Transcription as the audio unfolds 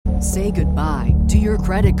Say goodbye to your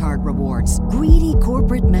credit card rewards. Greedy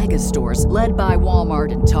corporate mega stores, led by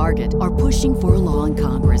Walmart and Target, are pushing for a law in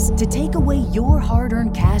Congress to take away your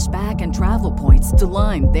hard-earned cash back and travel points to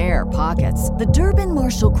line their pockets. The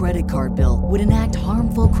Durbin-Marshall credit card bill would enact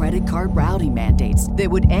harmful credit card routing mandates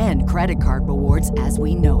that would end credit card rewards as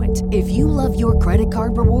we know it. If you love your credit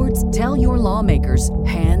card rewards, tell your lawmakers,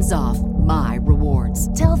 hands off my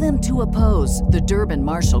rewards. Tell them to oppose the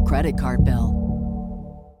Durbin-Marshall credit card bill.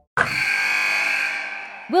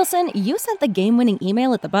 Wilson, you sent the game-winning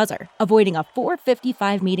email at the buzzer, avoiding a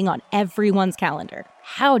 4:55 meeting on everyone's calendar.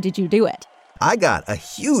 How did you do it? I got a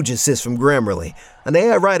huge assist from Grammarly, an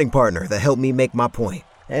AI writing partner that helped me make my point.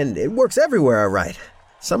 And it works everywhere I write.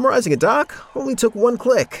 Summarizing a doc only took one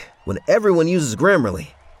click. When everyone uses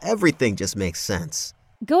Grammarly, everything just makes sense.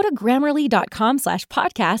 Go to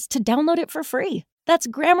Grammarly.com/podcast to download it for free. That's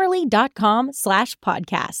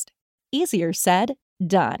Grammarly.com/podcast. Easier said,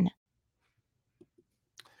 done.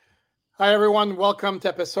 Hi, everyone. Welcome to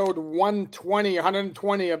episode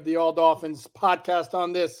 120 of the All Dolphins podcast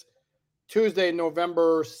on this Tuesday,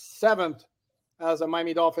 November 7th, as the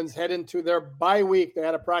Miami Dolphins head into their bye week. They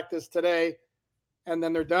had a practice today, and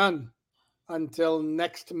then they're done until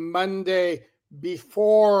next Monday.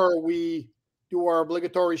 Before we do our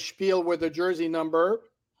obligatory spiel with the jersey number,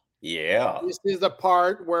 this is the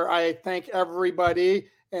part where I thank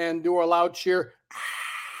everybody and do a loud cheer.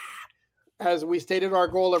 As we stated our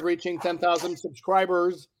goal of reaching 10,000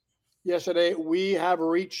 subscribers yesterday, we have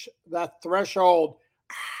reached that threshold.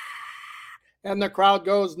 And the crowd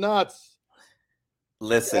goes nuts.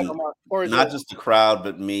 Listen, not just the crowd,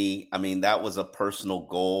 but me. I mean, that was a personal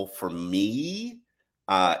goal for me.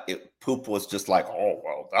 Poop was just like, oh,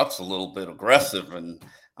 well, that's a little bit aggressive. And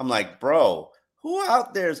I'm like, bro, who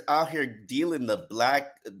out there is out here dealing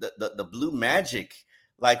the blue magic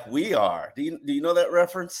like we are? Do you know that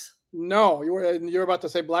reference? No, you're about to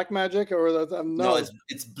say black magic or no? No,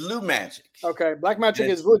 it's blue magic. Okay, black magic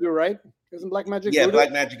is voodoo, right? Isn't black magic? Yeah, voodoo?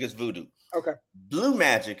 Black magic is voodoo. Okay. Blue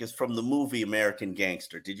magic is from the movie American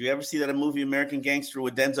Gangster. Did you ever see that movie American Gangster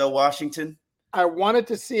with Denzel Washington? I wanted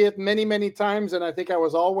to see it many, many times, and I think I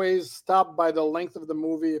was always stopped by the length of the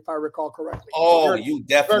movie, if I recall correctly. Oh, you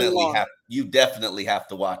definitely have. You definitely have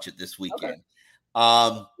to watch it this weekend.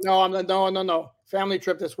 Okay. No. Family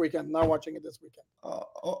trip this weekend. Not watching it this weekend.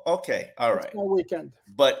 Okay. All right. It's my weekend.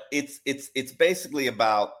 But it's basically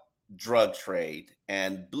about drug trade,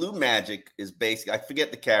 and blue magic is basically, I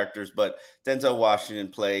forget the characters, but Denzel Washington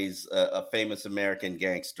plays a famous American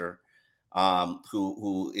gangster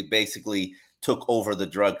who basically took over the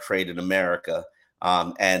drug trade in America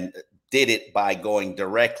and did it by going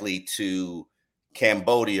directly to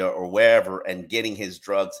Cambodia or wherever and getting his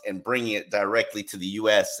drugs and bringing it directly to the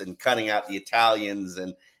U.S. and cutting out the Italians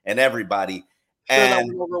and everybody. Sure, that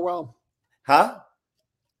went over well. Huh?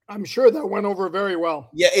 I'm sure that went over very well.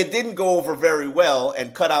 Yeah, it didn't go over very well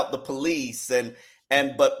and cut out the police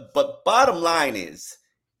but bottom line is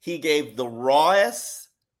he gave the rawest,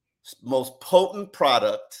 most potent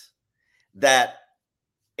product that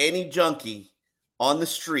any junkie on the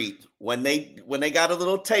street, when they got a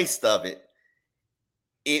little taste of it,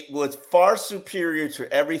 it was far superior to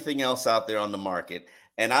everything else out there on the market.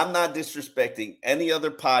 And I'm not disrespecting any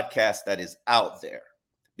other podcast that is out there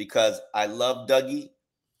because I love Dougie.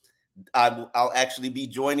 I'll actually be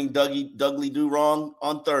joining Dougly Do Wrong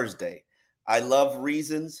on Thursday. I love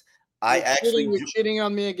Reasons. You're cheating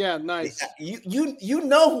on me again. Nice. You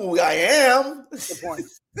know who I am. Good point.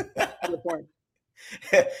 Good point.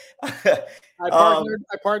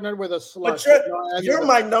 I partnered with a slush. But you're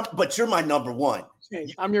my number one.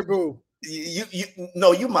 I'm your boo.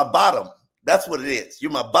 You're my bottom. That's what it is. You're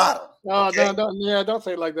my bottom. Oh, okay? Don't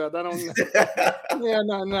say it like that. I don't.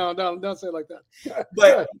 Don't say it like that.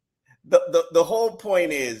 But the whole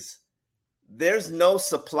point is, there's no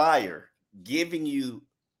supplier giving you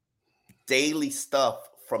daily stuff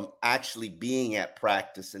from actually being at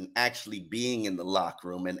practice and actually being in the locker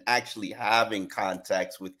room and actually having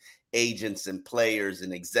contacts with agents and players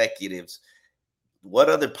and executives. What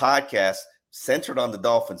other podcast centered on the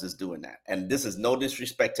Dolphins is doing that? And this is no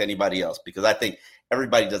disrespect to anybody else, because I think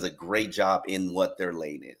everybody does a great job in what their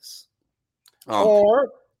lane is.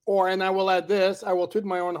 And I will add this, I will toot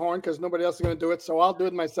my own horn because nobody else is going to do it. So I'll do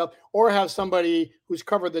it myself, or have somebody who's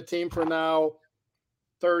covered the team for now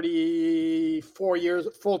 34 years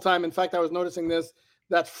full time. In fact, I was noticing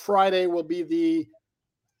that Friday will be the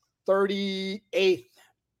 38th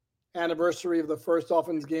anniversary of the first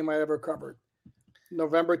Dolphins game I ever covered.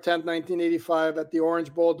 November 10th, 1985 at the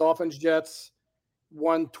Orange Bowl. Dolphins Jets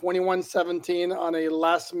won 21-17 on a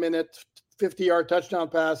last-minute 50-yard touchdown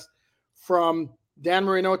pass from Dan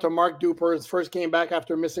Marino to Mark Duper, his first game back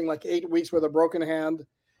after missing like 8 weeks with a broken hand.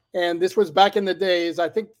 And this was back in the days. I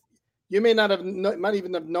think you might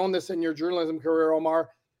even have known this in your journalism career, Omar,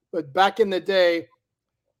 but back in the day,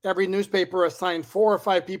 every newspaper assigned 4 or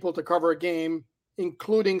 5 people to cover a game,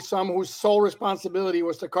 including some whose sole responsibility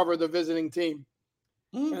was to cover the visiting team.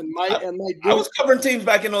 And I was covering teams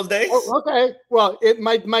back in those days. Oh, okay. Well,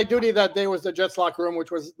 my duty that day was the Jets locker room,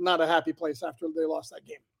 which was not a happy place after they lost that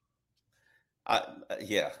game.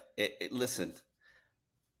 Listen,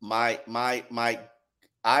 I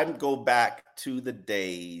go back to the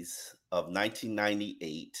days of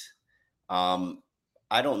 1998.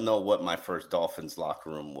 I don't know what my first Dolphins locker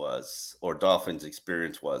room was or Dolphins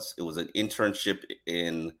experience was. It was an internship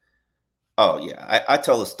in. Oh yeah, I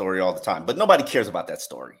tell the story all the time, but nobody cares about that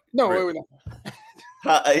story. No, really. We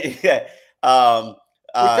don't. Yeah.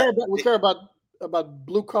 We care about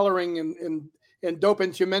blue coloring and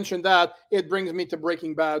dopants. You mentioned that. It brings me to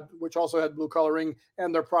Breaking Bad, which also had blue coloring,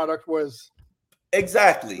 and their product was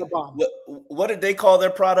exactly the bomb. What did they call their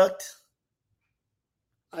product?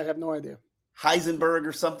 I have no idea. Heisenberg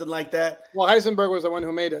or something like that. Well, Heisenberg was the one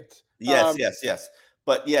who made it. Yes.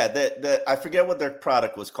 But yeah, I forget what their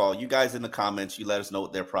product was called. You guys in the comments, you let us know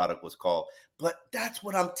what their product was called. But that's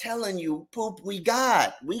what I'm telling you, Poop. We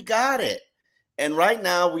got it. And right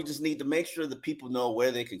now, we just need to make sure that people know where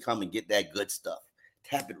they can come and get that good stuff.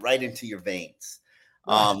 Tap it right into your veins.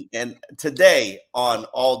 Right. And today on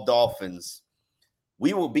All Dolphins,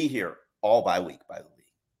 we will be here all by week, by the way.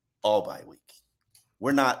 All by week.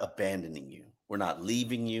 We're not abandoning you. We're not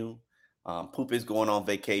leaving you. Poop is going on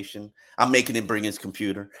vacation. I'm making him bring his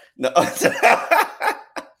computer. No,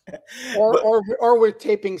 or we're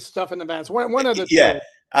taping stuff in advance. One of the two.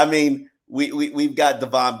 I mean, we've got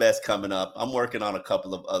Devon Best coming up. I'm working on a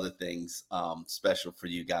couple of other things special for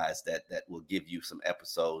you guys that will give you some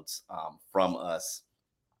episodes from us.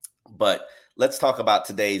 But let's talk about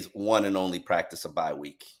today's one and only practice of bye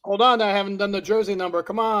week. Hold on, I haven't done the jersey number.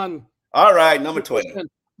 Come on. All right, number 20.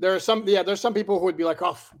 There's some people who would be like,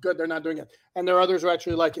 oh, good, they're not doing it. And there are others who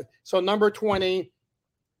actually like it. So number 20,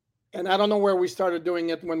 and I don't know where we started doing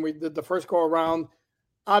it when we did the first go around.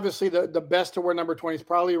 Obviously, the best to wear number 20 is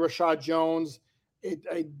probably Rashad Jones.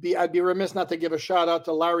 I'd be remiss not to give a shout out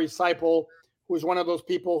to Larry Seipel, who was one of those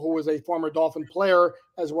people who was a former Dolphin player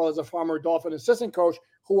as well as a former Dolphin assistant coach,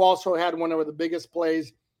 who also had one of the biggest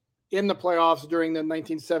plays in the playoffs during the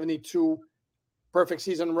 1972 perfect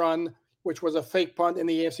season run, which was a fake punt in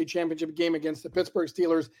the AFC Championship game against the Pittsburgh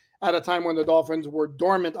Steelers at a time when the Dolphins were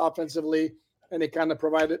dormant offensively, and it kind of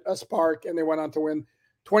provided a spark, and they went on to win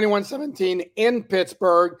 21-17 in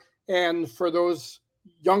Pittsburgh. And for those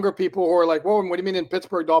younger people who are like, whoa, what do you mean in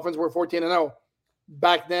Pittsburgh? Dolphins were 14-0.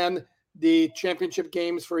 Back then, the championship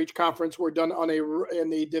games for each conference were done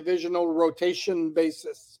in a divisional rotation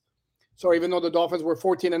basis. So even though the Dolphins were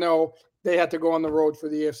 14-0, they had to go on the road for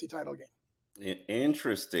the AFC title game.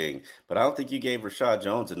 Interesting, but I don't think you gave Rashad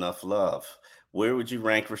Jones enough love. Where would you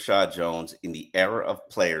rank Rashad Jones in the era of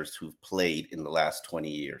players who've played in the last 20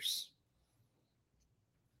 years?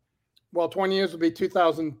 Well, 20 years would be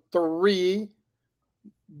 2003.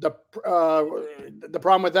 The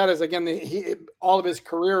problem with that is, again, all of his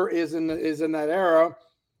career is in that era,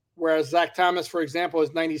 whereas Zach Thomas, for example,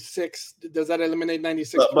 is 96. Does that eliminate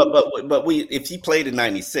 96? But if he played in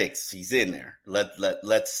 96, he's in there. Let's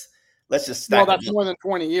just stack. Well, that's more than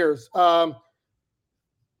 20 years.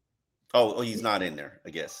 He's not in there, I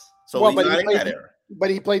guess. So he's not in that era. But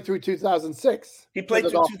he played through 2006. He played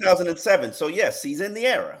through 2007. So yes, he's in the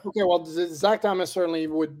era. Okay, well, Zach Thomas certainly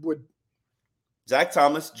would. Zach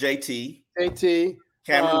Thomas, JT,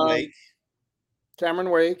 Cameron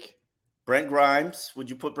Wake, Brent Grimes. Would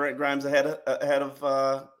you put Brent Grimes ahead of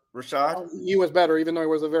Rashad? He was better, even though it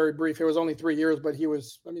was a very brief. It was only 3 years, but he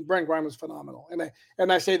was. I mean, Brent Grimes was phenomenal,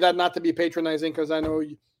 and I say that not to be patronizing because I know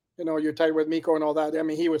you're tight with Miko and all that. I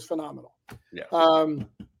mean, he was phenomenal. Yeah.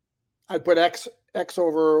 I'd put X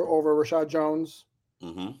over Rashad Jones.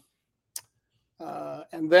 Mm-hmm.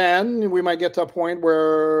 And then we might get to a point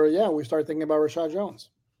where, we start thinking about Rashad Jones.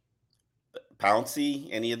 Pouncey,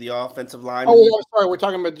 any of the offensive line? Oh, sorry. We're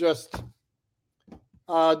talking about just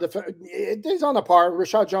he's on a par.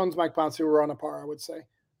 Rashad Jones, Mike Pouncey were on a par, I would say.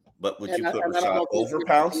 But would you put Rashad over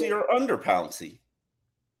Pouncey or under Pouncey?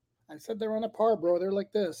 I said they're on a par, bro. They're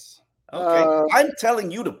like this. Okay. I'm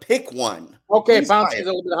telling you to pick one. Okay, Pouncey's a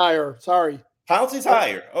little bit higher. Sorry. Pouncey's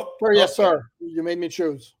higher. Oh, sure, yes, sir. You made me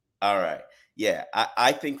choose. All right. Yeah,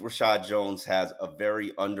 I think Rashad Jones has a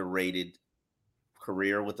very underrated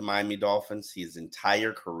career with the Miami Dolphins. His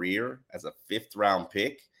entire career as a 5th round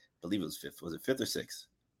pick, I believe it was 5th. Was it 5th or 6th?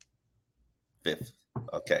 5th.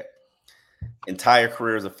 Okay. entire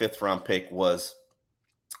career as a 5th-round pick was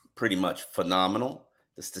pretty much phenomenal.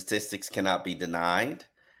 The statistics cannot be denied.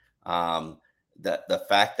 The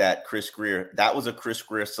fact that Chris Grier, that was a Chris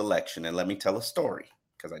Grier selection. And let me tell a story,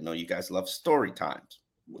 because I know you guys love story times.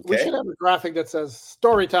 Okay? We should have a graphic that says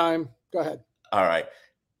story time. Go ahead. All right.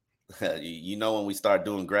 You know, when we start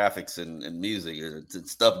doing graphics and music,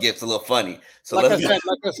 stuff gets a little funny. So like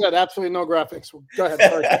I said, absolutely no graphics. Go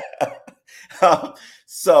ahead.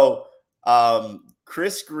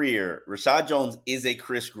 Chris Grier, Rashad Jones is a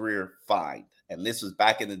Chris Grier find. And this was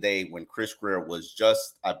back in the day when Chris Grier was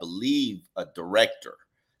just, I believe, a director.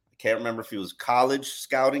 I can't remember if he was college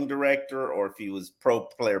scouting director or if he was pro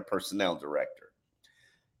player personnel director.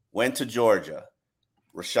 Went to Georgia.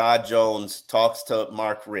 Rashad Jones talks to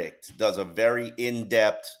Mark Richt, does a very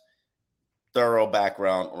in-depth, thorough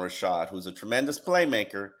background on Rashad, who's a tremendous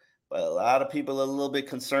playmaker, but a lot of people are a little bit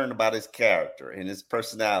concerned about his character and his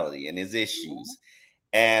personality and his issues.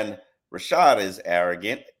 And Rashad is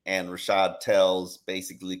arrogant, and Rashad tells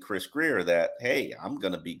basically Chris Grier that, hey, I'm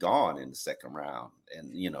going to be gone in the 2nd round,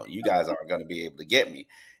 and, you know, you guys aren't going to be able to get me.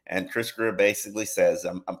 And Chris Grier basically says,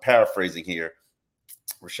 I'm paraphrasing here,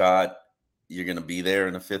 Rashad, you're going to be there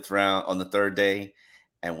in the 5th round on the 3rd day,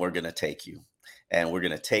 and we're going to take you. And we're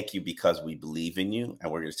going to take you because we believe in you,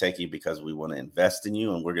 and we're going to take you because we want to invest in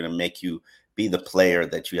you, and we're going to make you be the player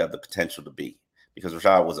that you have the potential to be. Because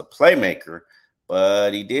Rashad was a playmaker,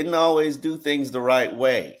 but he didn't always do things the right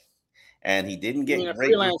way. And he didn't get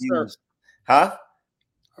great reviews. Huh?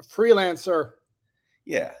 A freelancer.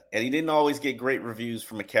 Yeah, and he didn't always get great reviews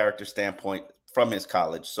from a character standpoint from his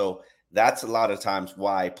college. So that's a lot of times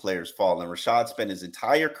why players fall. And Rashad spent his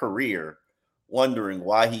entire career wondering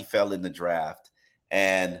why he fell in the draft.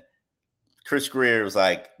 And Chris Grier was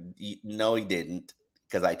like, no, he didn't,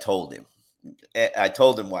 because I told him. I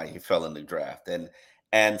told him why he fell in the draft.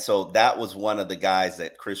 And so that was one of the guys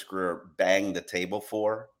that Chris Grier banged the table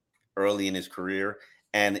for early in his career.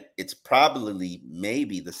 And it's probably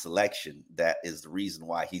maybe the selection that is the reason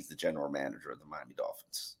why he's the general manager of the Miami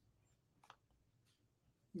Dolphins.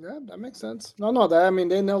 Yeah, that makes sense. No,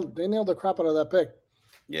 they nailed the crap out of that pick.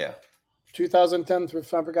 Yeah. 2010 through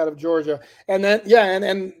Stanford out of Georgia. And then,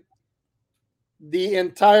 and the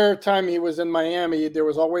entire time he was in Miami, there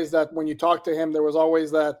was always that, when you talk to him, there was always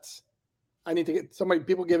that, I need to get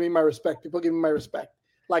people give me my respect. People give me my respect.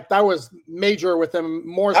 Like, that was major with him,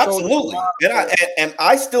 more Absolutely. so. And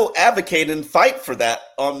I still advocate and fight for that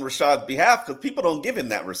on Rashad's behalf, because people don't give him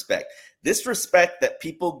that respect. This respect that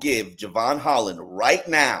people give Javon Holland right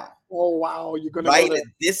now. Oh, wow. You're going to right at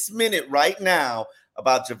this minute, right now,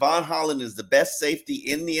 about Javon Holland is the best safety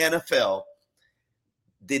in the NFL.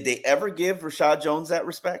 Did they ever give Rashad Jones that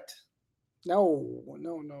respect? No.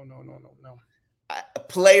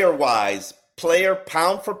 Player-wise, player,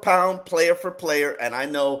 pound for pound, player for player, and I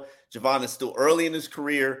know Javon is still early in his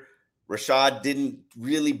career. Rashad didn't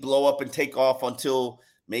really blow up and take off until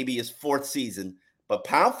maybe his 4th season. But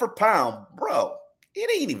pound for pound, bro, it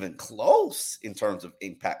ain't even close in terms of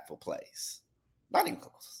impactful plays. Not even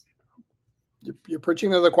close. You're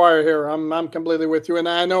preaching to the choir here. I'm completely with you. And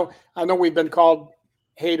I know we've been called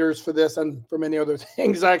haters for this and for many other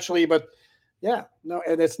things, actually. But yeah, no,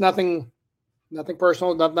 and it's nothing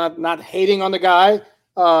personal. Not hating on the guy.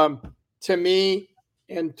 To me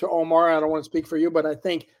and to Omar, I don't want to speak for you, but I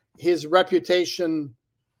think his reputation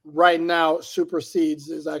right now supersedes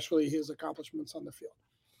is actually his accomplishments on the field.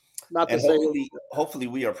 Not to say hopefully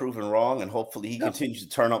we are proven wrong, and hopefully he continues to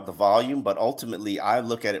turn up the volume. But ultimately, I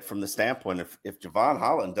look at it from the standpoint if Javon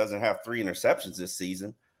Holland doesn't have 3 interceptions this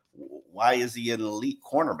season, why is he an elite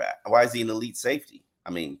cornerback? Why is he an elite safety?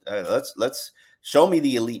 I mean, let's show me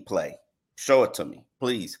the elite play. Show it to me,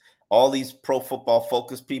 please. All these Pro Football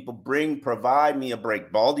Focus people provide me a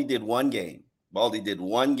break. Baldy did one game. Where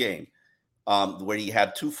he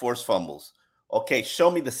had 2 forced fumbles. Okay, show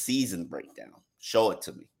me the season breakdown. Show it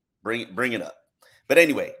to me. Bring it up. But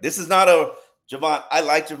anyway, this is not a Javon. I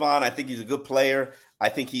like Javon. I think he's a good player. I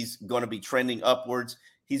think he's going to be trending upwards.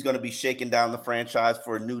 He's going to be shaking down the franchise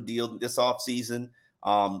for a new deal this offseason.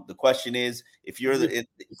 The question is, if you're the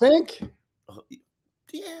think,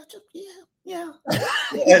 yeah.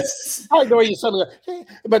 Yes. I know you said that,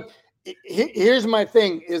 but here's my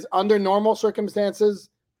thing: is under normal circumstances,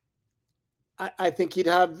 I think he'd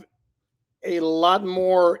have a lot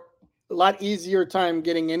easier time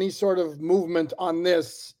getting any sort of movement on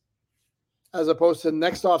this, as opposed to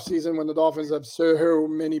next offseason when the Dolphins have so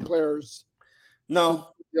many players. No,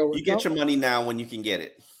 you get your money now when you can get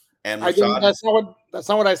it. And that's not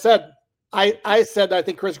what I said. I said I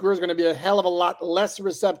think Chris Grier is going to be a hell of a lot less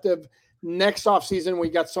receptive next offseason. We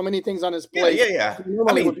got so many things on his plate. Yeah.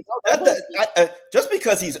 I mean, just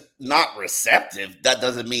because he's not receptive, that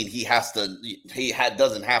doesn't mean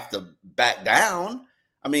doesn't have to back down.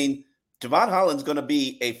 I mean, Javon Holland's going to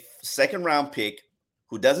be a second-round pick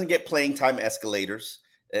who doesn't get playing time escalators.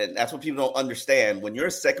 And that's what people don't understand. When you're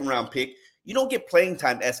a second-round pick, you don't get playing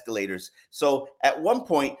time escalators. So at one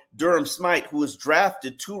point, Durham Smythe, who was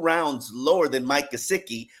drafted 2 rounds lower than Mike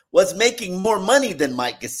Gesicki, was making more money than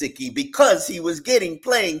Mike Gesicki because he was getting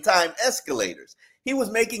playing time escalators. He was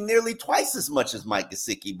making nearly twice as much as Mike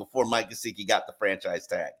Gesicki before Mike Gesicki got the franchise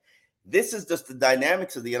tag. This is just the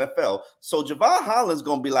dynamics of the NFL. So Javon Holland's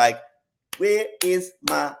going to be like, where is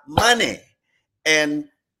my money? And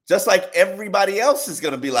just like everybody else is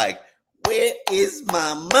going to be like, where is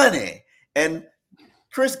my money? And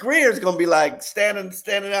Chris Greer is going to be like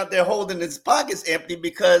standing out there holding his pockets empty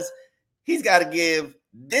because he's got to give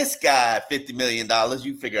this guy $50 million.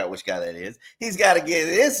 You figure out which guy that is. He's got to give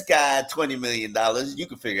this guy $20 million. You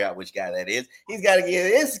can figure out which guy that is. He's got to give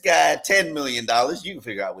this guy $10 million. You can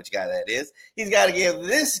figure out which guy that is. He's got to give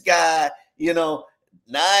this guy,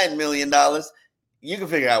 $9 million. You can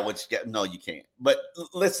figure out which guy. No, you can't. But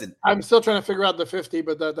listen. I'm still trying to figure out the 50,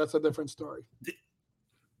 but that's a different story.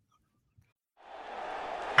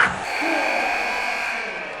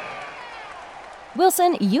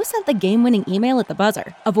 Wilson, you sent the game-winning email at the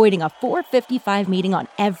buzzer, avoiding a 4:55 meeting on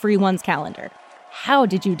everyone's calendar. How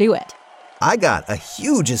did you do it? I got a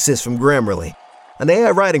huge assist from Grammarly, an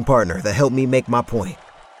AI writing partner that helped me make my point.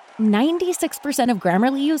 96% of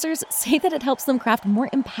Grammarly users say that it helps them craft more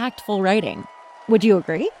impactful writing. Would you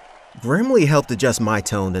agree? Grammarly helped adjust my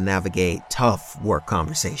tone to navigate tough work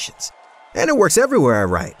conversations. And it works everywhere I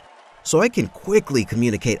write, so I can quickly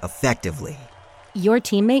communicate effectively. Your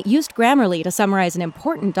teammate used Grammarly to summarize an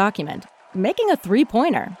important document, making a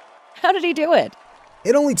 3-pointer. How did he do it?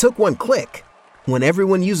 It only took 1 click. When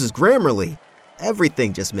everyone uses Grammarly,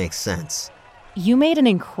 everything just makes sense. You made an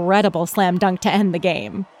incredible slam dunk to end the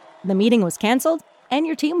game. The meeting was canceled, and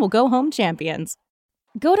your team will go home champions.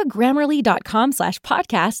 Go to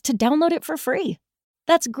Grammarly.com/podcast to download it for free.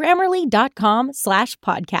 That's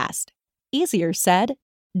Grammarly.com/podcast. Easier said,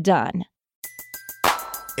 done.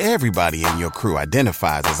 Everybody in your crew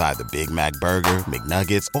identifies as either Big Mac Burger,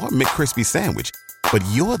 McNuggets, or McCrispy Sandwich. But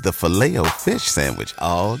you're the Filet-O-Fish Sandwich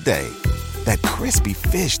all day. That crispy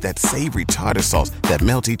fish, that savory tartar sauce, that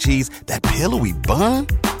melty cheese, that pillowy bun.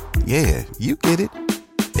 Yeah, you get it.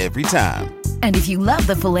 Every time. And if you love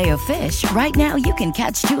the Filet-O-Fish, right now you can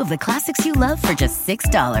catch 2 of the classics you love for just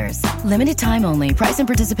 $6. Limited time only. Price and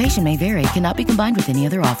participation may vary. Cannot be combined with any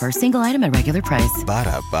other offer. Single item at regular price.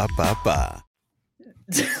 Ba-da-ba-ba-ba.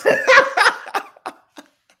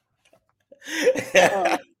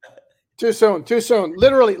 Too soon.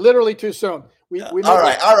 Literally too soon.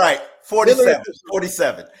 All right.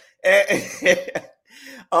 47.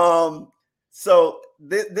 So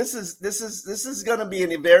this is going to be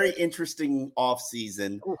a very interesting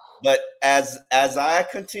offseason. But as I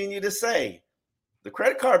continue to say, the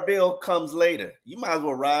credit card bill comes later. You might as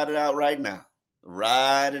well ride it out right now.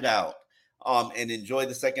 Ride it out, and enjoy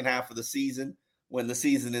the second half of the season. When the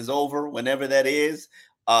season is over, whenever that is,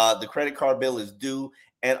 the credit card bill is due.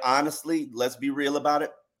 And honestly, let's be real about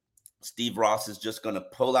it. Steve Ross is just going to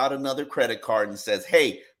pull out another credit card and says,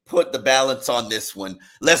 hey, put the balance on this one.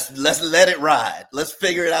 Let's let it ride. Let's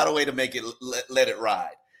figure it out a way to make it let it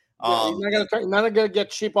ride. He's not going to get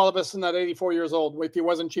cheap all of a sudden at 84 years old if he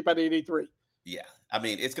wasn't cheap at 83. Yeah. I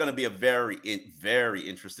mean, it's going to be a very, very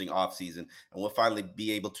interesting offseason, and we'll finally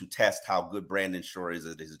be able to test how good Brandon Shore is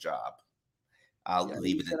at his job. I'll leave it at that.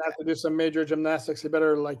 He's going to have to do some major gymnastics. He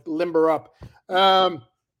better limber up.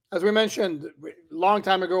 As we mentioned, long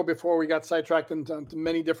time ago before we got sidetracked into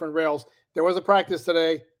many different rails, there was a practice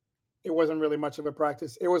today. It wasn't really much of a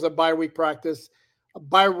practice. It was a bye-week practice.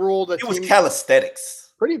 By rule, it was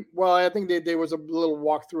calisthenics. Pretty well. I think there was a little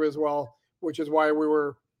walkthrough as well, which is why we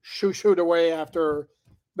were shooed away after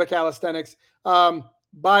the calisthenics.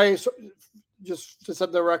 Just to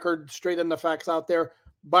set the record straight and the facts out there,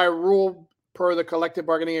 by rule, per the collective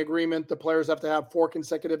bargaining agreement, the players have to have 4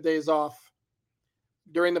 consecutive days off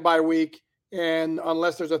during the bye week. And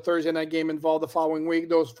unless there's a Thursday night game involved the following week,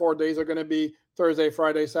 those 4 days are going to be Thursday,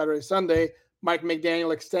 Friday, Saturday, Sunday. Mike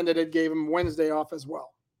McDaniel extended it, gave him Wednesday off as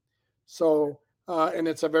well. So, and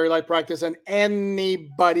it's a very light practice. And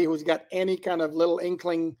anybody who's got any kind of little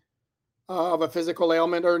inkling of a physical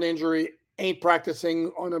ailment or an injury ain't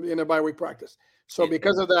practicing in a bye week practice. So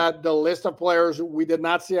because of that, the list of players we did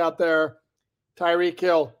not see out there: Tyreek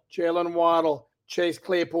Hill, Jalen Waddle, Chase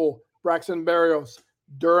Claypool, Braxton Berrios,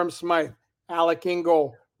 Durham Smythe, Alec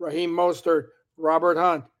Ingold, Raheem Mostert, Robert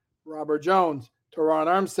Hunt, Robert Jones, Teron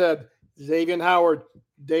Armstead, Xavier Howard,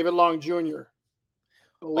 David Long Jr.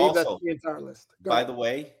 I believe that's Also, the entire list. Go by ahead. the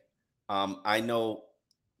way, I know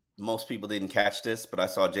most people didn't catch this, but I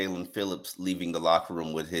saw Jalen Phillips leaving the locker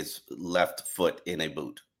room with his left foot in a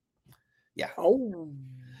boot. Yeah. Oh,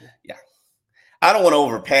 Yeah. I don't want to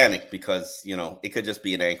over panic because, it could just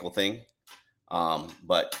be an ankle thing.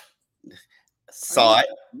 But saw it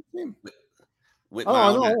with my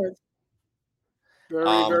oh own eyes. no.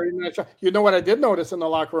 Very, very nice. You know what I did notice in the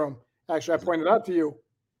locker room? Actually, I pointed out to you.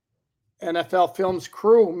 NFL Films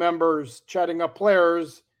crew members chatting up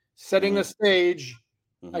players, setting the stage,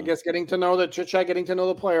 I guess getting to know getting to know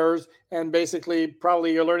the players, and basically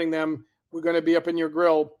probably alerting them we're going to be up in your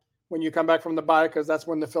grill when you come back from the bye because that's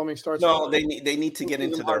when the filming starts. No, they need to get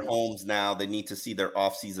into their homes now. They need to see their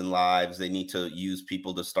off-season lives. They need to use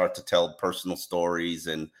people to start to tell personal stories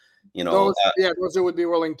and those who would be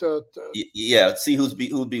willing to see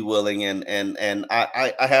who'd be willing and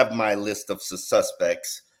I have my list of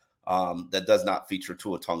suspects that does not feature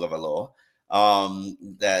Tua Tagovailoa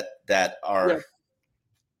that are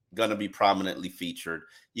going to be prominently featured.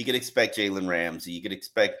 You could expect Jalen Ramsey. You could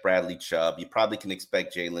expect Bradley Chubb. You probably can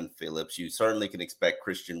expect Jalen Phillips. You certainly can expect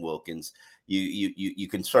Christian Wilkins. You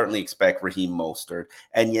can certainly expect Raheem Mostert.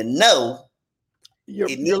 And you're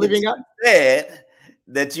leaving out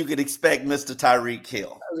that you could expect Mr. Tyreek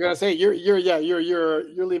Hill. I was gonna say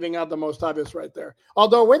you're leaving out the most obvious right there.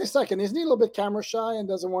 Although, wait a second, isn't he a little bit camera shy and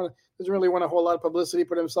doesn't really want a whole lot of publicity,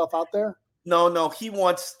 put himself out there? No, he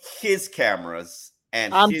wants his cameras.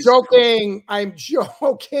 And I'm joking. I'm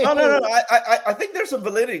joking. No. I think there's some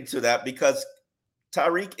validity to that because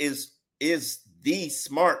Tyreek is the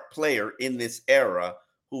smart player in this era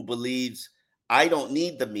who believes I don't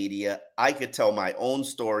need the media. I could tell my own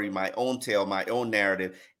story, my own tale, my own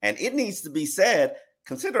narrative. And it needs to be said,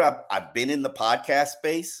 consider I've been in the podcast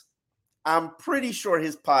space. I'm pretty sure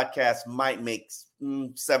his podcast might make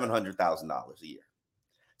 $700,000 a year.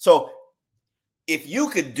 So if you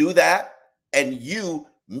could do that, and you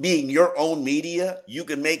being your own media, you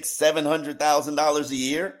can make $700,000 a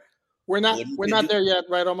year. We're not there yet,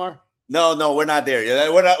 right, Omar? No, we're not there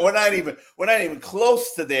yet. We're not even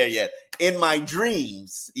close to there yet. In my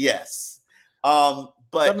dreams, yes. But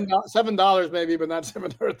 $7 maybe, but not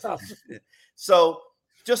 700,000. So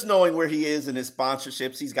just knowing where he is in his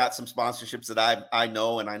sponsorships, he's got some sponsorships that I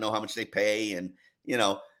know, and I know how much they pay, and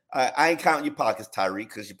I ain't counting your pockets, Tyreek,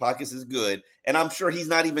 because your pockets is good. And I'm sure he's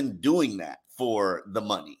not even doing that for the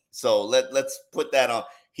money. So let's put that on.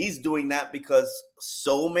 He's doing that because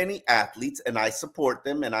so many athletes, and I support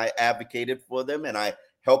them, and I advocated for them, and I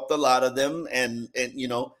helped a lot of them. And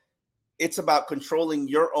it's about controlling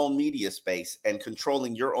your own media space and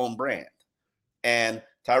controlling your own brand. And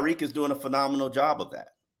Tyreek is doing a phenomenal job of that.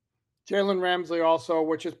 Jalen Ramsey also,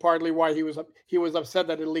 which is partly why he was upset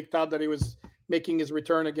that it leaked out that he was making his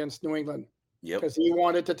return against New England. Yep. Because he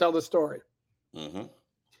wanted to tell the story. Mm-hmm.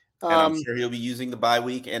 And I'm sure he'll be using the bye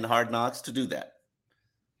week and Hard Knocks to do that.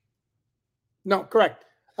 No, correct.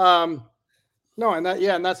 And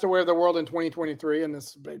that's the way of the world in 2023. And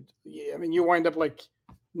this, you wind up like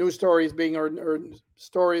news stories being or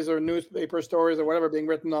stories or newspaper stories or whatever being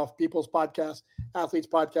written off people's podcasts, athletes'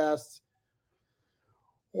 podcasts,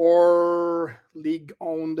 or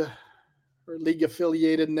league-owned or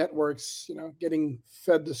league-affiliated networks, getting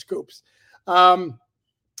fed the scoops.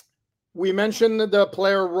 We mentioned the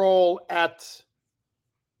player role at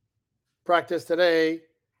practice today,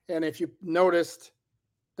 and if you noticed,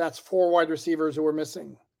 that's 4 wide receivers who were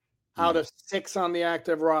missing out of 6 on the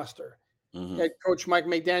active roster. Head coach Mike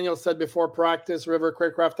McDaniel said before practice, River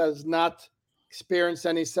Craycraft has not experienced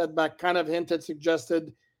any setback, kind of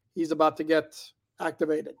suggested he's about to get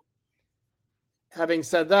activated. Having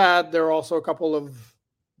said that, there are also a couple of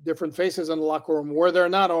different faces in the locker room. Were there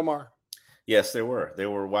not, Omar? Yes, there were. There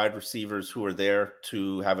were wide receivers who were there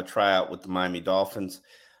to have a tryout with the Miami Dolphins.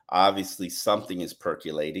 Obviously, something is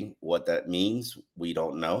percolating. What that means, we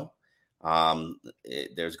don't know.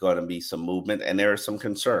 There's going to be some movement, and there is some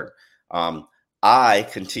concern. I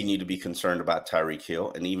continue to be concerned about Tyreek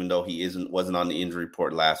Hill, and even though he wasn't on the injury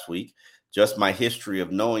report last week, just my history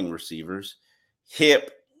of knowing receivers,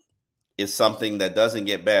 hip is something that doesn't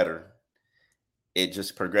get better. It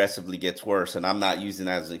just progressively gets worse. And I'm not using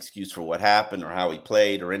that as an excuse for what happened or how he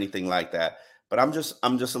played or anything like that. But I'm just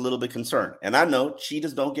a little bit concerned. And I know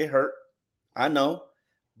cheetahs don't get hurt. I know.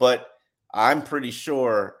 But I'm pretty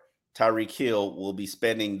sure Tyreek Hill will be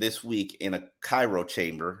spending this week in a cryo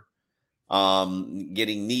chamber,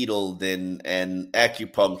 getting needled and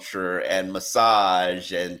acupuncture and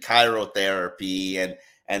massage and cryotherapy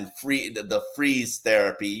the freeze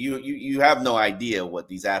therapy. You have no idea what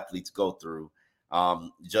these athletes go through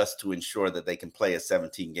just to ensure that they can play a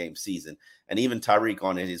 17-game season. And even Tyreek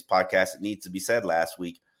on his podcast, It Needs to Be Said, last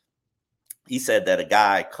week, he said that a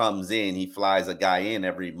guy comes in, he flies a guy in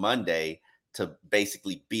every Monday to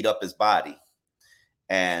basically beat up his body.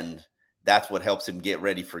 And that's what helps him get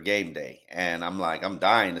ready for game day. And I'm like, I'm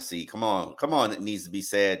dying to see. Come on. It Needs to Be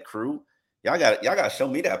Said, crew. Y'all got to show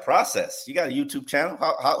me that process. You got a YouTube channel?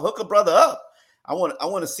 Hook a brother up. I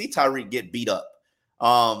want to see Tyreek get beat up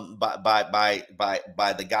by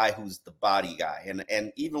the guy who's the body guy.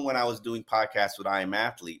 And even when I was doing podcasts with I Am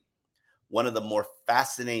Athlete, one of the more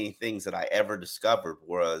fascinating things that I ever discovered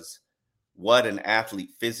was what an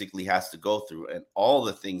athlete physically has to go through and all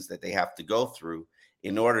the things that they have to go through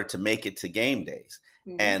in order to make it to game days.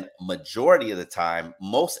 Mm-hmm. And majority of the time,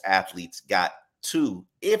 most athletes got 2,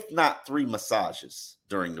 if not 3 massages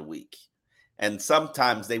during the week. And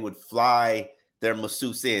sometimes they would fly their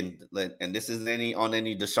masseuse in, and this isn't on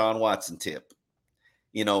any Deshaun Watson tip.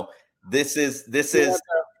 These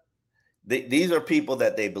are people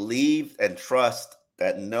that they believe and trust,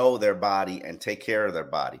 that know their body and take care of their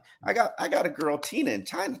body. I got a girl, Tina, in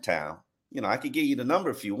Chinatown. I could give you the number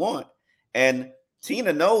if you want. And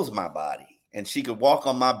Tina knows my body, and she could walk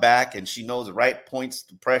on my back, and she knows the right points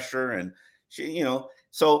to pressure. And she,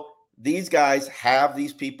 so these guys have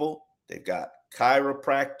these people. They've got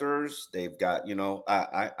chiropractors. They've got,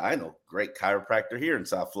 I know great chiropractor here in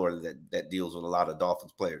South Florida that deals with a lot of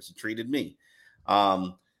Dolphins players. He treated me.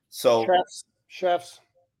 Chefs.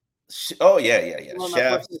 Oh yeah.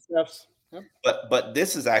 Chefs. Yep. But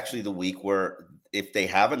this is actually the week where, if they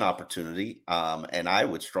have an opportunity, and I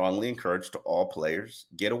would strongly encourage to all players,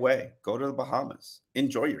 get away, go to the Bahamas,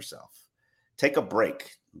 enjoy yourself, take a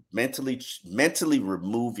break, mentally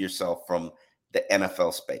remove yourself from the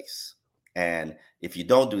NFL space. And if you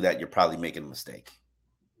don't do that, you're probably making a mistake.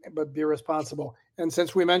 But be responsible. And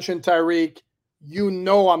since we mentioned Tyreek,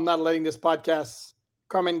 I'm not letting this podcast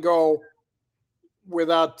come and go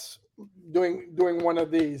without doing one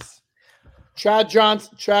of these. Chad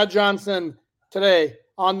Johnson today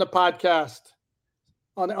on the podcast,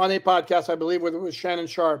 on a podcast, I believe with Shannon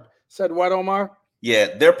Sharp, said what, Omar?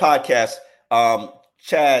 Yeah, their podcast.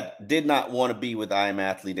 Chad did not want to be with I Am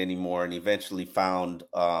Athlete anymore, and eventually found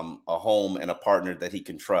a home and a partner that he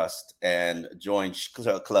can trust, and joined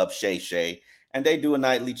Club Shay Shay, and they do a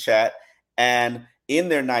nightly chat. And in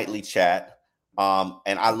their nightly chat,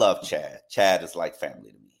 and I love Chad. Chad is like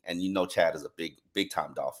family to me, and Chad is a big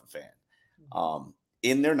time Dolphin fan.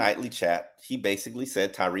 In their nightly chat, he basically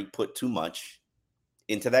said Tyreek put too much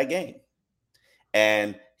into that game,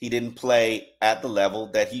 and he didn't play at the level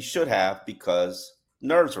that he should have because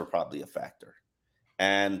nerves were probably a factor,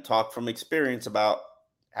 and talked from experience about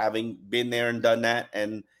having been there and done that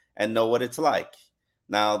and know what it's like.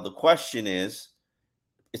 Now, the question is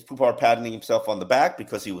Poupart patting himself on the back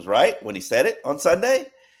because he was right when he said it on Sunday?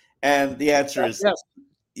 And the answer is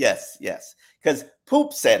yes. Because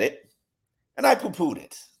Poop said it, and I poo-pooed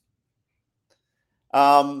it.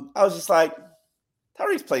 I was just like,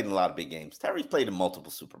 Tyreek's played in a lot of big games. Tyreek's played in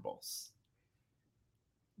multiple Super Bowls.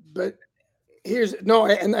 But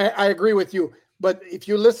I agree with you. But if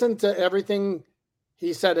you listen to everything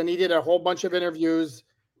he said, and he did a whole bunch of interviews,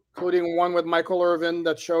 including one with Michael Irvin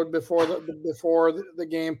that showed before the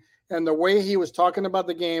game, and the way he was talking about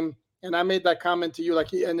the game, and I made that comment to you,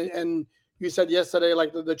 and you said yesterday,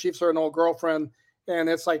 like the Chiefs are an old girlfriend, and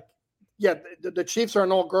it's like, yeah, the Chiefs are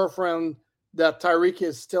an old girlfriend that Tyreek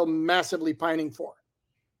is still massively pining for.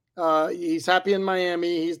 He's happy in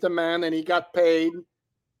Miami, he's the man, and he got paid,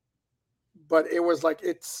 but it was like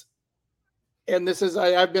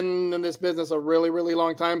I've been in this business a really, really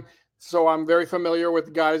long time. So I'm very familiar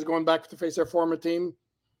with guys going back to face their former team.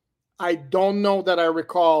 I don't know that I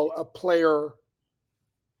recall a player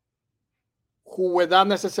who, without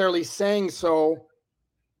necessarily saying so,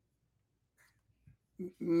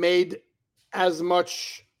 made as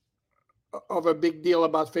much of a big deal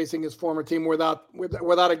about facing his former team without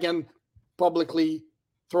again publicly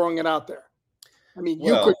throwing it out there. I mean,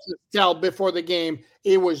 you could just tell before the game,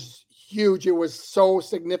 it was huge. It was so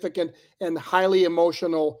significant and highly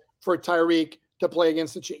emotional for Tyreek to play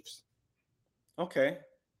against the Chiefs. Okay.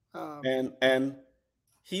 And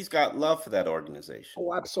he's got love for that organization.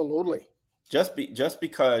 Oh, absolutely. Just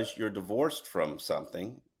because you're divorced from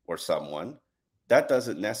something or someone, that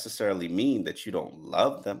doesn't necessarily mean that you don't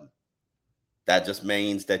love them. That just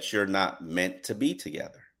means that you're not meant to be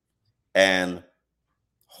together. And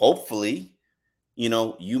hopefully,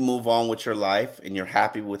 you move on with your life and you're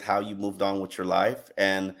happy with how you moved on with your life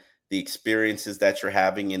and the experiences that you're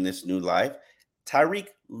having in this new life. Tyreek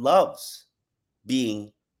loves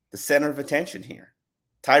being the center of attention here.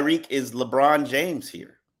 Tyreek is LeBron James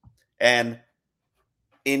here. And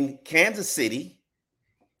in Kansas City,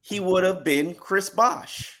 he would have been Chris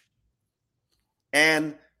Bosh.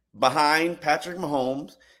 And behind Patrick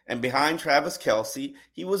Mahomes and behind Travis Kelce,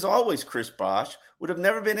 he was always Chris Bosh, would have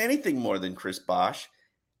never been anything more than Chris Bosh.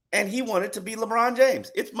 And he wanted to be LeBron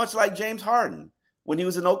James. It's much like James Harden when he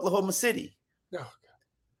was in Oklahoma City. Oh,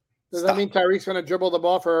 does that mean Tyreek's going to dribble the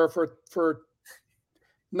ball for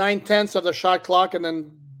 9/10 of the shot clock and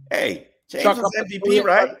then? Hey, James was MVP,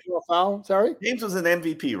 right? Foul? Sorry, James was an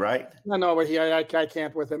MVP, right? No, but I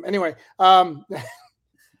can't with him. Anyway, what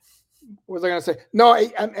was I going to say? No,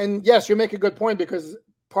 and yes, you make a good point because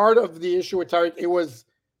part of the issue with Tyreek, it was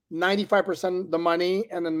 95% the money,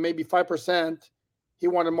 and then maybe 5% he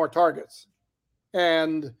wanted more targets.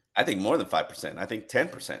 And I think more than 5%. I think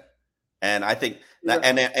 10%. And I think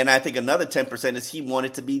and I think another 10% is he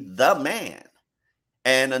wanted to be the man.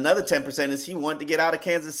 And another 10% is he wanted to get out of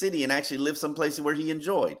Kansas City and actually live someplace where he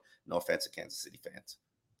enjoyed. No offense to Kansas City fans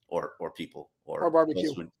or people or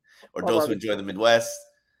barbecue those who enjoy the Midwest.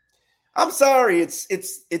 I'm sorry,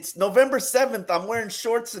 it's November 7th. I'm wearing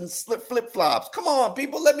shorts and flip flops. Come on,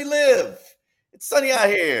 people, let me live. It's sunny out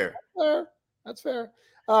here. That's fair.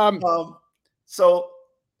 So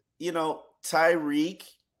Tyreek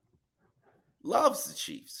loves the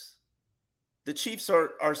Chiefs. The Chiefs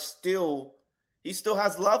are still. He still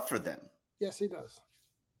has love for them. Yes, he does.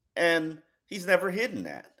 And he's never hidden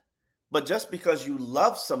that. But just because you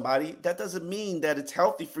love somebody, that doesn't mean that it's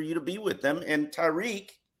healthy for you to be with them. And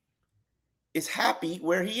Tyreek is happy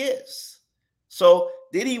where he is. So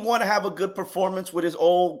did he want to have a good performance with his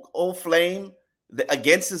old flame,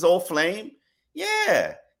 against his old flame?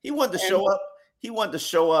 Yeah. He wanted to show up. He wanted to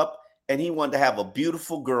show up, and he wanted to have a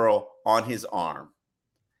beautiful girl on his arm.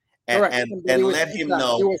 And let him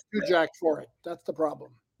know. He was too jacked for it. That's the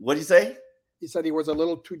problem. What did he say? He said he was a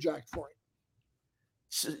little too jacked for it.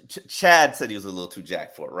 Chad said he was a little too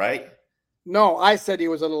jacked for it, right? No, I said he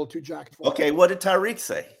was a little too jacked for it. Okay, what did Tyreek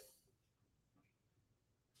say?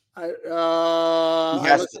 They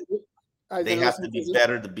have to be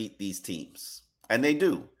better to beat these teams. And they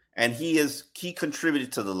do. And he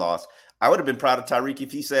contributed to the loss. I would have been proud of Tyreek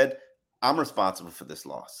if he said, I'm responsible for this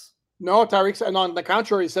loss. No, Tyreek said, on the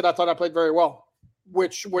contrary, he said, I thought I played very well,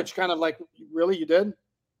 which kind of like, really, you did?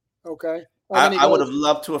 Okay. I would have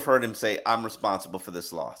loved to have heard him say, I'm responsible for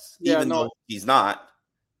this loss, even though he's not.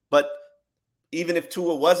 But even if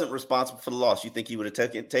Tua wasn't responsible for the loss, you think he would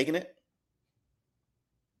have taken it?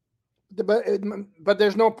 But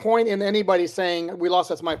there's no point in anybody saying we lost,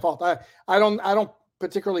 that's my fault. I don't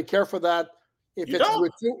particularly care for that. If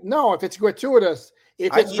it's gratuitous.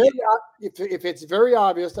 If it's very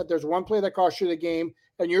obvious that there's one play that cost you the game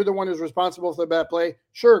and you're the one who's responsible for the bad play,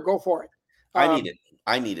 sure, go for it. I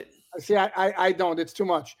need it. See, I don't. It's too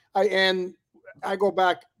much. I go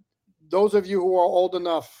back. Those of you who are old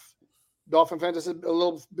enough, Dolphin fans, this is a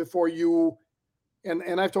little before you,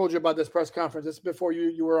 and I've told you about this press conference. This is before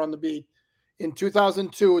you were on the beat. In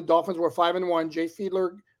 2002, Dolphins were 5-1. Jay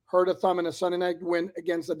Fiedler hurt a thumb in a Sunday night win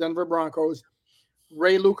against the Denver Broncos.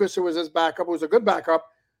 Ray Lucas, who was his backup, who was a good backup,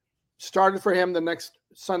 started for him the next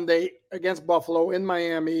Sunday against Buffalo in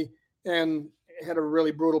Miami and had a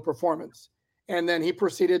really brutal performance. And then he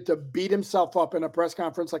proceeded to beat himself up in a press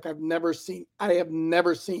conference like I have never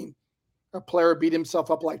seen a player beat himself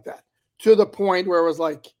up like that, to the point where it was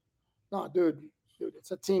like, no, dude,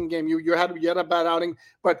 it's a team game. You had a bad outing,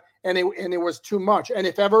 and it was too much. And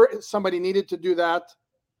if ever somebody needed to do that,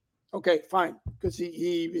 okay, fine, because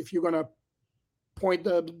if you're gonna point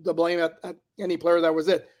the blame at any player, that was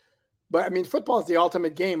it. But I mean, football is the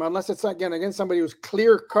ultimate game, unless it's again against somebody who's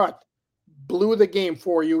clear cut, blew the game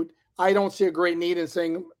for you. I don't see a great need in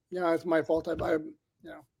saying, yeah, it's my fault. I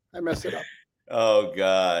messed it up. Oh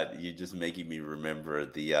God, you're just making me remember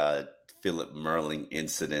the Philip Merling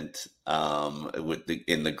incident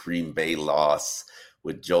in the Green Bay loss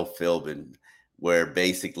with Joe Philbin, where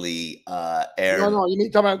basically Aaron. No, you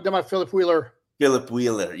mean talking about Philip Wheeler. Philip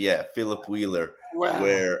Wheeler, wow.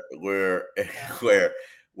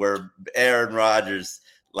 where Aaron Rodgers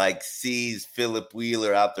like sees Philip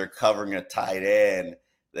Wheeler out there covering a tight end.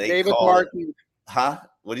 David Martin.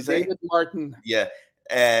 What do you say? David Martin. Yeah.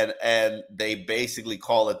 And they basically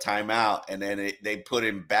call a timeout, and then they put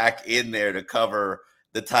him back in there to cover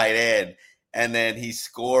the tight end. And then he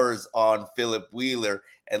scores on Philip Wheeler,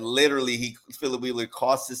 and literally Philip Wheeler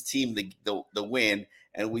costs his team the win.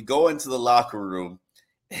 And we go into the locker room.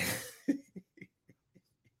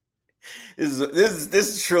 This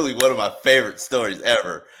is truly one of my favorite stories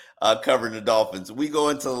ever. covering the Dolphins. We go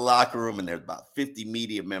into the locker room, and there's about 50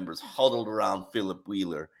 media members huddled around Philip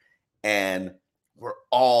Wheeler, and we're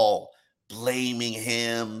all blaming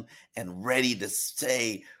him and ready to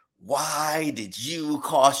say, why did you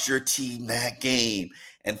cost your team that game?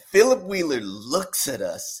 And Philip Wheeler looks at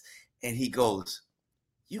us, and he goes,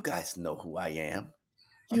 you guys know who I am.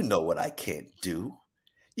 You know what I can't do.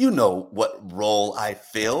 You know what role I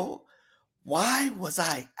fill. Why was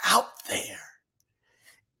I out there?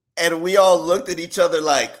 And we all looked at each other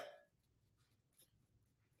like,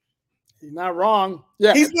 he's not wrong.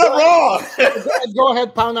 Yeah, he's not wrong. Go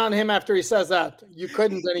ahead, pound on him after he says that. You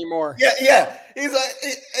couldn't anymore. Yeah. He's like,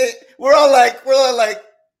 we're all like,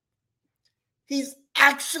 he's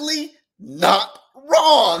actually not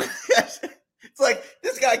wrong. It's like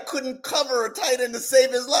this guy couldn't cover a tight end to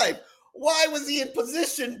save his life. Why was he in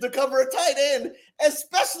position to cover a tight end,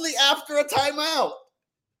 especially after a timeout?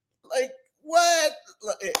 Like, what?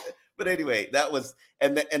 But anyway, that was,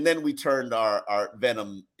 and then we turned our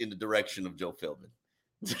venom in the direction of Joe Philbin.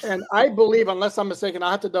 And I believe, unless I'm mistaken,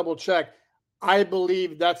 I have to double check. I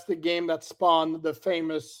believe that's the game that spawned the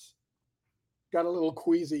famous "got a little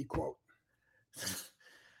queasy" quote.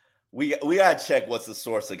 We gotta check what's the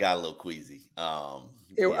source that got a little queasy.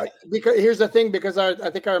 Because here's the thing, because I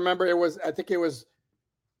think I remember it was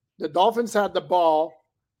the Dolphins had the ball.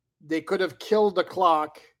 They could have killed the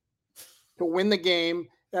clock to win the game.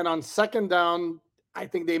 And on second down, I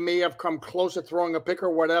think they may have come close to throwing a pick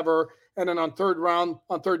or whatever. And then on third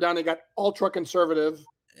down, they got ultra conservative,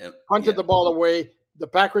 punted the ball away. The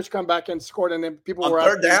Packers come back and scored, and then people were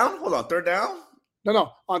third down. Hold on, third down.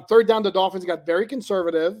 No. On third down, the Dolphins got very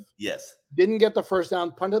conservative. Yes. Didn't get the first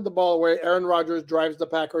down, punted the ball away. Aaron Rodgers drives the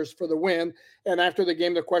Packers for the win. And after the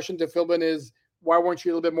game, the question to Philbin is, why weren't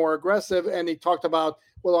you a little bit more aggressive? And he talked about,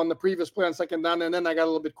 well, on the previous play on second down, and then I got a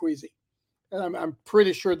little bit queasy. And I'm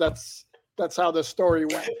pretty sure that's how the story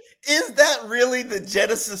went. Is that really the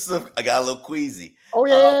genesis of I got a little queasy? Oh,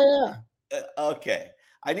 yeah. Okay.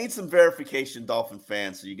 I need some verification, Dolphin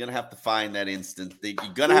fans. So you're going to have to find that instant. You're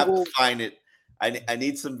going to have to find it. I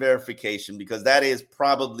need some verification because that is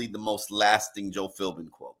probably the most lasting Joe Philbin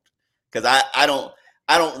quote. Because I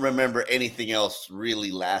don't remember anything else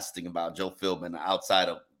really lasting about Joe Philbin outside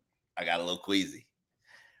of I got a little queasy.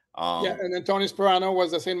 And then Tony Sperano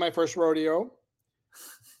was "This ain't my first rodeo."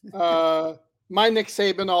 My Nick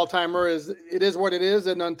Saban all-timer is "It is what it is,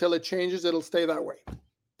 and until it changes, it'll stay that way."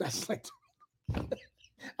 That's like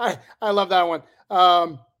I love that one.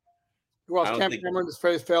 Who else? Cam Cameron is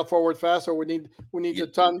fail forward fast, or we need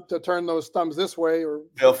to turn those thumbs this way, or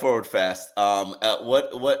fail forward fast.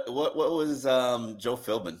 What was Joe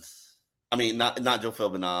Philbin? I mean, not Joe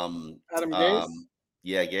Philbin. Adam Gase.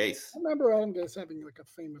 Yeah, Gase. I remember Adam Gase having like a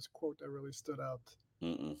famous quote that really stood out.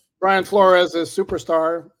 Brian Flores is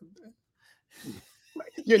superstar.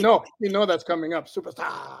 You know that's coming up.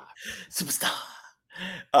 Superstar.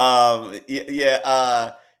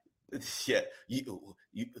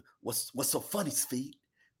 What's so funny, Speed?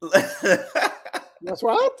 That's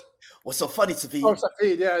what? What's so funny, Speed? Oh,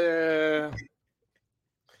 Speed. Yeah.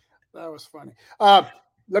 That was funny.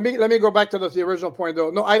 Let me go back to the original point, though.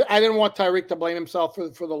 No, I didn't want Tyreek to blame himself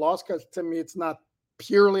for the loss because to me it's not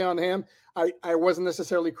purely on him. I wasn't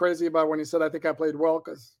necessarily crazy about when he said I think I played well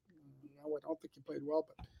because I don't think he played well,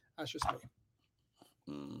 but that's just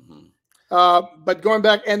me. But going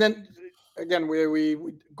back, and then again, we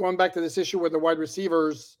going back to this issue with the wide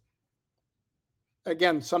receivers.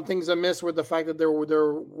 Again, something's amiss with the fact that they're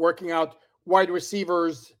working out wide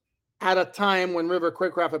receivers at a time when River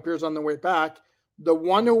Craycraft appears on the way back. The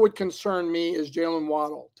one who would concern me is Jalen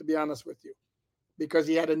Waddle, to be honest with you, because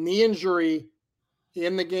he had a knee injury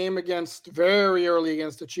in the game very early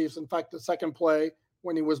against the Chiefs. In fact, the second play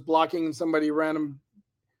when he was blocking and somebody ran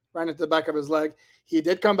into the back of his leg. He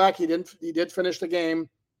did come back. He did finish the game.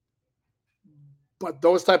 But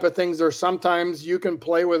those type of things are sometimes you can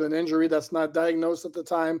play with an injury that's not diagnosed at the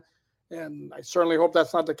time. And I certainly hope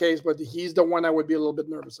that's not the case, but he's the one I would be a little bit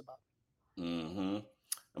nervous about. Mm-hmm.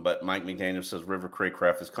 But Mike McDaniel says River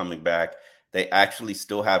Craycraft is coming back. They actually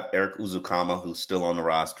still have Eric Uzukama, who's still on the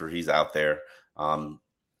roster. He's out there.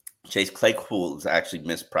 Chase Claypool has actually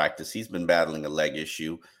missed practice. He's been battling a leg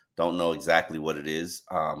issue. Don't know exactly what it is,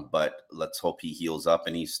 but let's hope he heals up,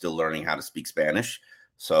 and he's still learning how to speak Spanish.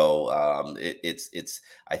 So it's.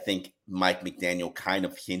 I think Mike McDaniel kind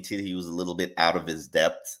of hinted he was a little bit out of his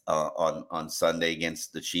depth on Sunday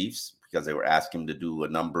against the Chiefs because they were asking him to do a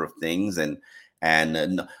number of things and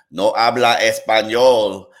no habla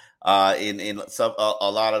español in some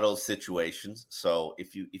a lot of those situations. So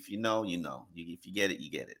if you know, you know. If you get it,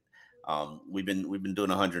 you get it. We've been doing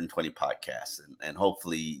 120 podcasts, and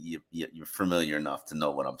hopefully you're familiar enough to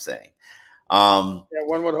know what I'm saying. Yeah,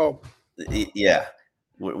 one would hope. Yeah,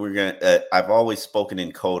 we're gonna. I've always spoken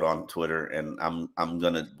in code on Twitter, and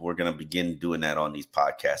we're gonna begin doing that on these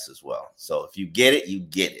podcasts as well. So if you get it, you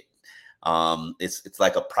get it. It's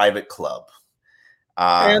like a private club.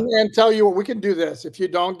 And tell you what, we can do this. If you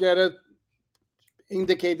don't get it,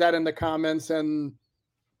 indicate that in the comments, and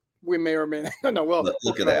we may or may not. No, well,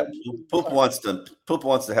 look at that. Poop wants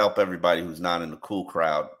to help everybody who's not in the cool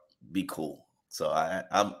crowd be cool. So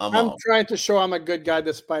I'm trying to show I'm a good guy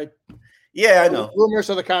despite. Yeah, I know. Rumors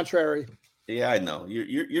to the contrary. Yeah, I know.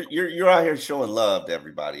 You're out here showing love to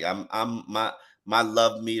everybody. My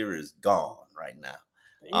love meter is gone right now.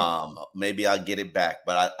 Maybe I'll get it back,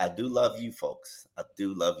 but I do love you folks. I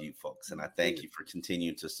do love you folks, and I thank you for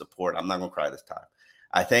continuing to support. I'm not gonna cry this time.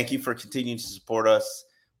 I thank you for continuing to support us.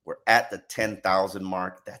 We're at the 10,000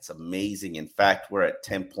 mark. That's amazing. In fact, we're at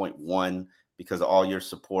 10.1 because of all your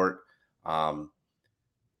support.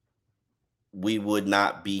 We would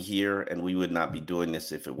not be here and we would not be doing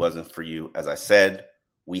this if it wasn't for you. As I said,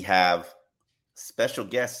 we have special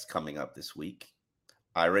guests coming up this week.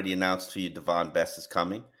 I already announced to you Devon Best is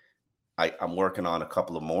coming. I'm working on a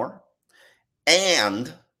couple of more.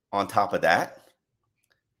 And on top of that,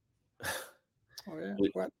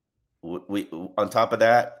 we on top of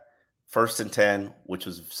that, 1st and 10, which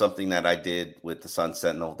was something that I did with the Sun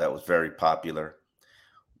Sentinel that was very popular.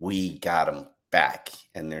 We got them back,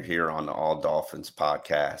 and they're here on the All Dolphins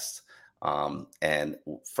podcast. And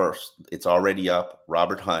first, it's already up.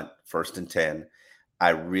 Robert Hunt, 1st and 10. I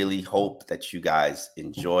really hope that you guys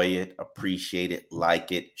enjoy it, appreciate it,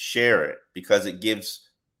 like it, share it, because it gives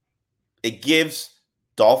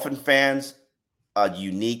Dolphin fans a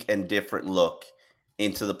unique and different look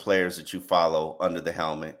into the players that you follow under the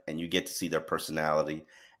helmet, and you get to see their personality.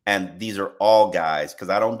 And these are all guys, because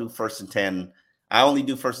I don't do 1st and 10. I only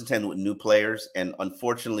do 1st and 10 with new players. And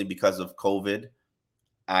unfortunately, because of COVID,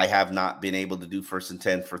 I have not been able to do 1st and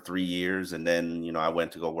 10 for 3 years. And then, I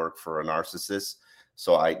went to go work for a narcissist.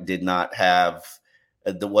 So I was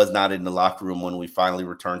not in the locker room when we finally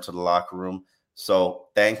returned to the locker room. So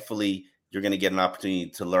thankfully, you're going to get an opportunity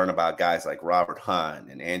to learn about guys like Robert Hunt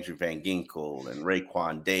and Andrew Van Ginkel and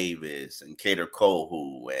Raekwon Davis and Kader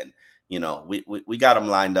Kohu. And, we got them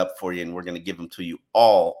lined up for you, and we're going to give them to you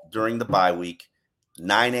all during the bye week,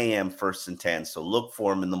 9 a.m. 1st and 10. So look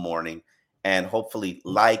for them in the morning, and hopefully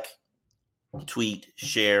like, tweet,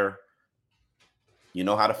 share. You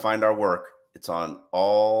know how to find our work. It's on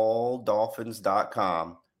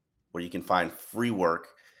alldolphins.com, where you can find free work.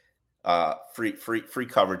 Free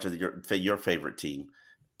coverage of your favorite team.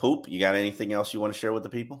 Poop, you got anything else you want to share with the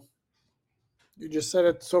people? You just said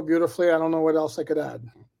it so beautifully. I don't know what else I could add.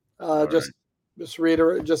 Just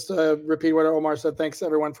repeat what Omar said. Thanks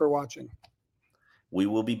everyone for watching. We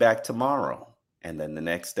will be back tomorrow, and then the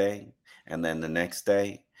next day, and then the next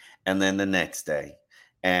day, and then the next day,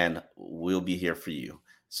 and we'll be here for you.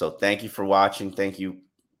 So thank you for watching. Thank you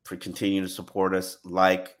for continuing to support us.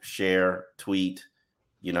 Like, share, tweet.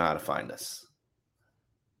 You know how to find us.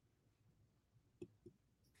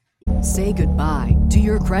 Say goodbye to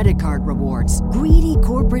your credit card rewards. Greedy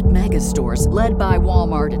corporate mega stores, led by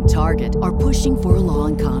Walmart and Target, are pushing for a law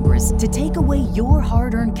in Congress to take away your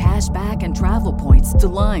hard-earned cash back and travel points to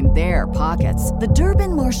line their pockets. The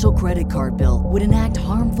Durbin-Marshall credit card bill would enact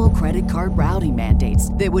harmful credit card routing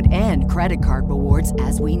mandates that would end credit card rewards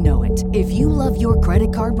as we know it. If you love your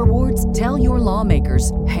credit card rewards, tell your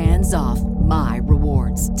lawmakers, hands off my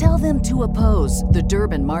rewards. Tell them to oppose the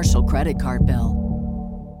Durbin-Marshall credit card bill.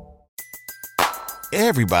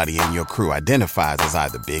 Everybody in your crew identifies as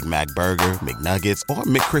either Big Mac Burger, McNuggets, or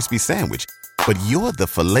McCrispy Sandwich. But you're the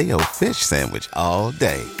Filet-O-Fish Sandwich all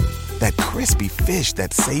day. That crispy fish,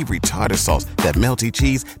 that savory tartar sauce, that melty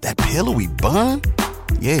cheese, that pillowy bun.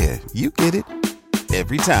 Yeah, you get it.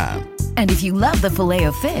 Every time. And if you love the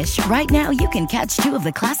Filet-O-Fish, right now you can catch two of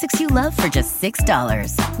the classics you love for just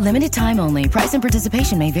 $6. Limited time only. Price and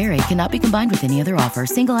participation may vary. Cannot be combined with any other offer.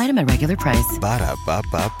 Single item at regular price.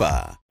 Ba-da-ba-ba-ba.